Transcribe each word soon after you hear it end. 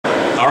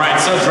All right,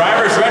 so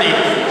drivers ready.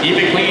 Keep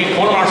it clean.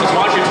 Corner marshals,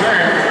 watch your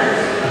turn.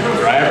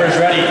 Drivers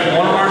ready.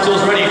 Corner marshals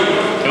ready.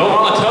 Go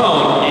on the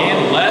tone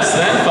in less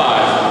than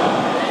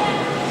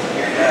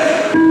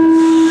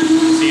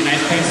 5. See a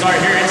nice clean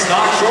start here in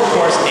stock short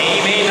course.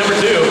 Aim A number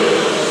 2.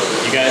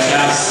 You guys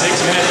have 6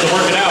 minutes to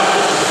work it out.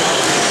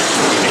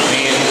 Keep it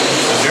clean.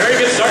 A very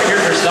good start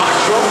here for stock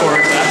short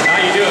course. That's how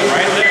you do it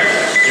right there.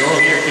 Your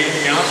leader,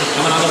 James Johnson,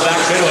 coming on the back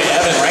straightaway.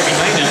 Evan right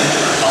behind him,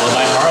 followed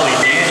by Harley,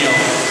 Daniel,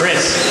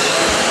 Chris.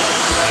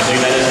 I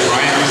think that is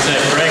Brian Reset,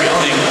 Craig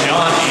owning,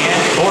 John, and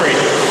Corey.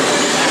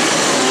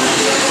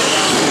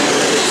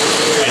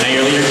 Right now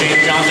your leader,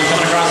 James Johnson,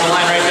 coming across the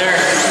line right there.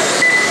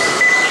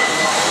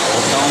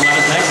 We'll tell him about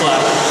his next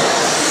lap.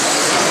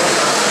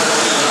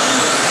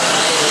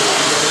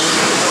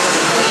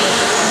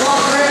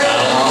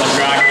 Battle on the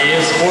track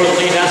is for the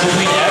lead. That's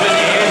between Evan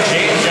and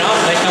James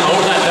Johnson. They come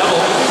over that double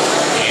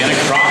and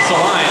across the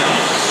line.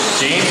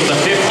 James with a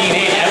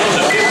 15.8, Evan with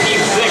a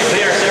 15.6.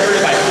 They are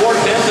separated by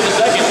 4/10 of a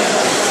second.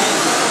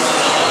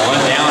 One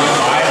down,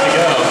 5 to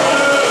go.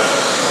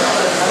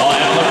 Oh,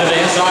 Evan looked to the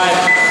inside.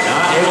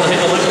 Not able to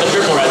hit the lift of the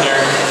triple right there.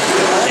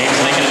 James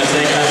making a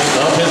mistake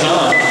of his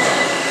own.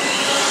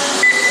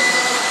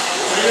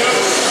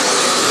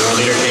 Your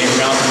leader, James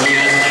Johnson,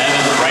 leading us.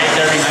 Evan right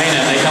there behind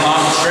him. They come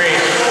off the straight.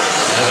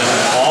 Evan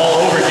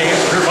all over James'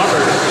 rear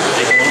bumper.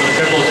 They come over the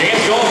triple. James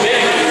going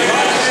big.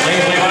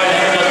 Lanes way wide.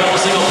 Evan does double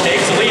single.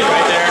 Takes the lead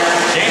right there.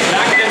 James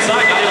back and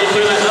inside. Not able to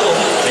clear that double.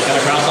 They come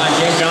across line.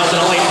 James Johnson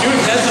only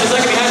 2/10 of a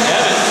second behind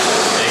Evan.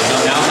 They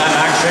come down that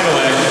back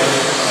straightaway.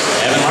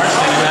 Evan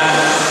Marston in that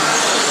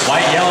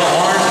white, yellow,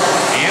 orange,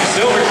 and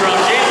silver truck.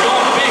 James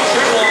going big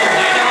triple.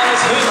 Landing on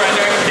his hooves right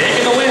there.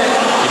 Taking the win.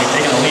 He's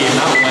taking the lead.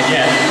 Not one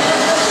yet.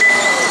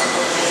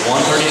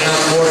 1:30 down,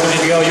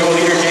 4:30 to go. Your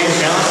leader, James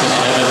Johnson.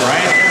 Evan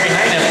right there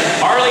behind him.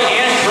 Harley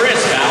and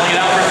Chris battling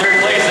it out for 3rd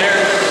place there.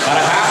 About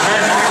a half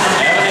turn back from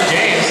Evan and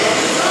James.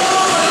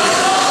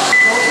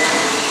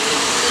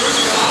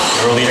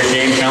 Your leader,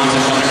 James Johnson,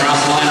 coming across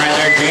the line right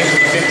there. James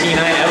with a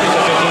 15.9, Evan with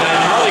a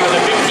 15.9, Harley with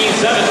a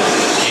 15.7,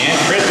 and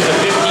Chris with a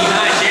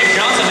 15.9. James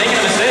Johnson making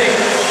a mistake.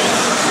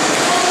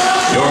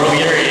 Your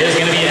leader is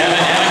going to be Evan.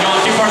 Evan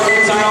going too far to the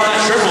inside on that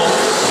triple.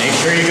 Make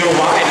sure you go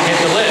wide and hit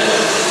the lift.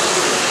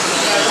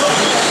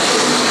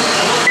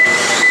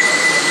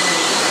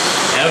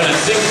 Evan at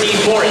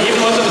 16.4, even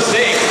with a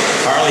mistake.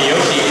 Harley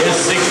Yoshi is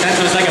 6/10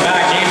 of a second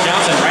back. James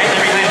Johnson right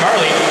there behind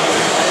Harley.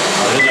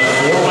 It is a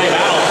 4-way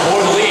battle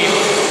for the lead.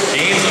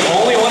 James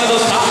only one of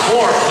those top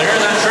 4 clearing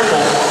that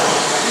triple.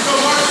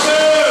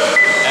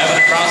 Evan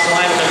across the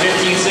line with a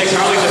 15.6,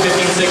 Harley with a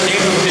 15.6,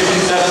 James with a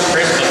 15.7,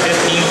 Chris with a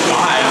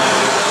 15.5.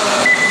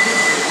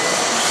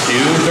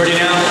 2:30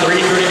 down,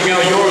 3:30 to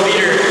go. Your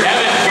leader,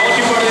 Evan, going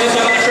too far to the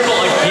inside on the triple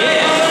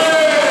again.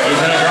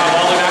 He's going to drop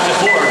all the way back to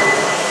 4th.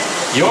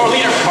 Your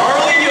leader,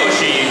 Harley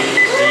Yoshi,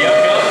 the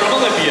young gun from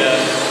Olympia.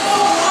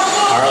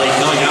 Harley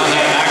coming down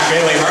that back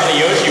straightaway. Harley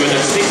Yoshi with a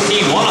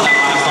 16.1 on that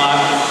last lap.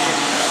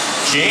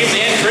 James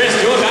and Chris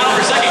doing battle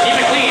for second. Keep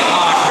it clean.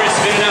 Chris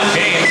spinning out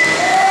James.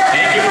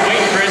 Thank you for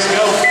waiting, Chris.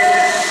 Go.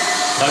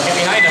 Tuck in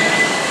behind him.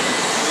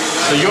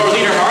 So your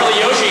leader, Harley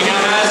Yoshi, now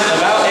has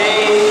about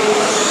a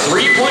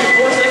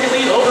 3.4 second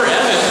lead over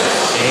Evan.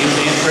 James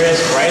and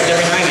Chris right there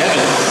behind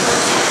Evan.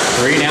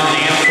 3 down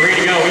and 3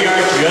 to go. We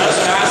are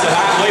just past the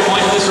halfway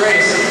point of this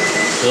race.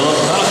 Still a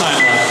ton of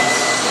time left.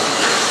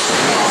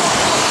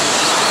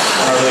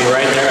 Harley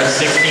right there at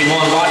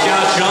 16.1. Watch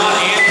out, John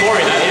and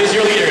Corey. That is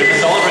your leader.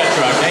 The solid red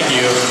truck. Thank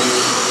you.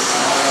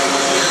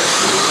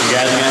 You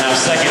guys are going to have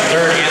 2nd,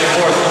 3rd, and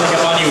 4th coming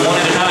up on you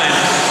one at a time.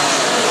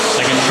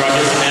 2nd truck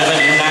is Evan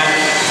in that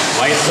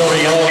white, silver,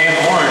 yellow, and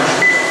orange.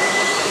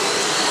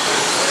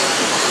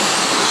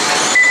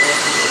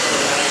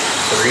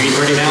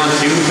 3:30 down,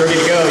 2:30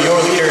 to go. Your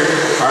leader,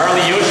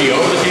 Harley Yoshi,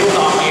 over the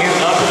tabletop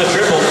and up to the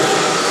triple.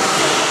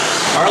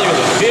 Harley with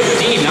a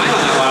 15.9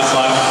 on that last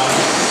lap.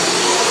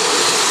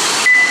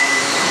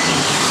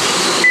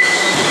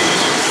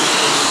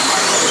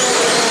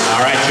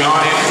 All right,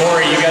 John and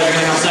Corey, you guys are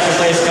going to have 2nd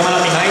place coming up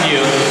behind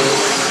you.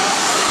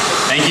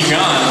 Thank you,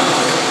 John.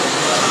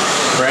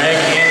 Craig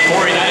and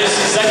Corey, that is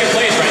 2nd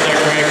place right there,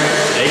 Craig.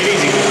 Take it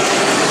easy.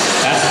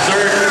 That's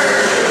 3rd.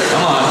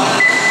 Come on.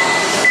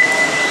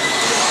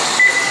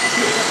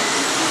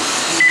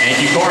 Thank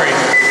you, Corey.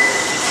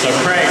 So,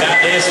 Craig,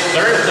 that is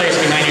 3rd place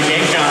behind you,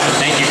 James Johnson.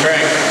 Thank you,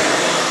 Craig.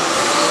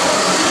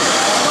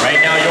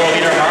 Right now, your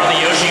leader, Harley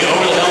Yoshi,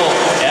 over the double.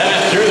 Evan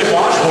through the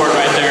washboard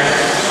right there.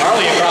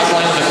 Harley across the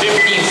line with a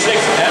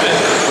 15.6. Evan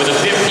with a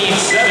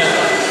 15.7.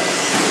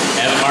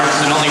 Evan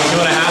Martin only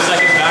 2.5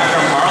 seconds back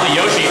from Harley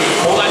Yoshi.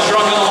 Pull that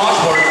truck on the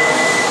washboard.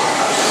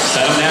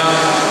 Set him down.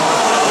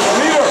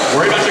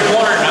 Worry about your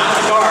corner, not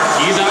the car.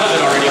 He's out of it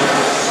already.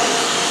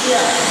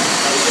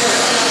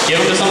 Give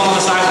him to someone on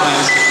the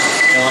sidelines.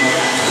 Dylan.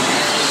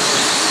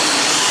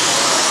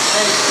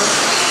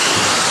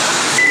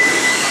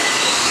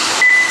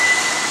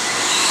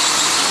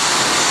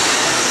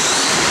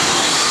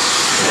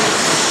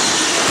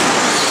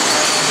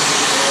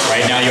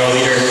 Right now, your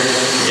leader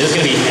is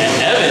going to be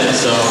Evan,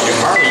 so your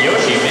Harley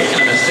Yoshi making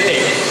a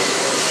mistake.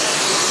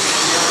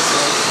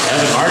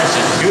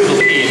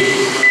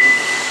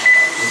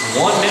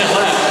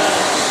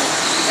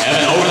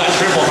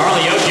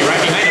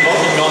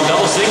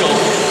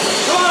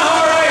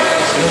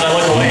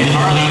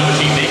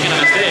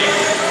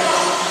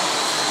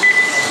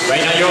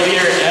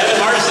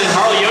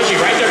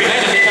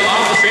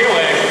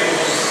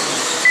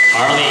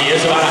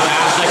 just about a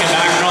half second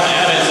back from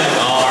Evans.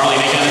 Oh, Harley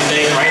making a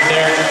mistake right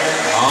there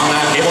on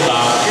that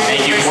tabletop.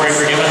 Thank you, Corey,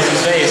 for giving us some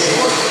space.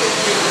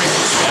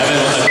 Evan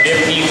with a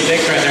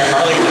 15-6 right there.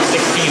 Harley with a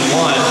 16-1.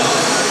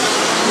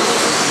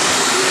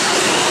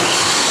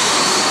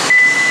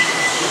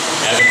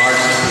 Evan Marks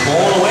is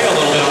pulling away a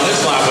little bit on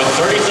this lap with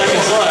 30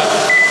 seconds left.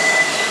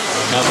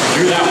 Now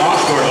through that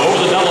washboard,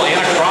 over the double and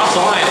across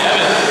the line.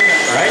 Evan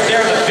right there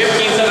with a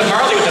 15-7.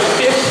 Harley with a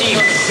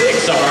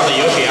 15-6. So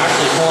Harley Yoshi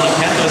actually pulling a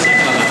 10th of a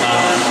second on that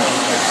lap.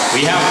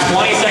 We have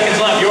 20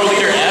 seconds left. Your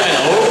leader,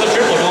 Evan, over the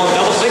triple, going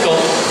double single.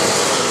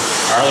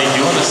 Harley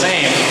doing the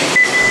same.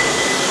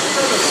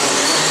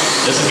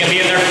 This is going to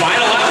be in their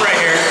final lap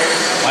right here.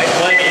 White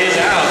flag is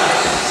out.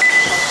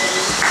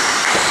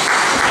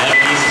 Evan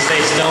needs to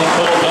stay stone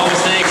cold.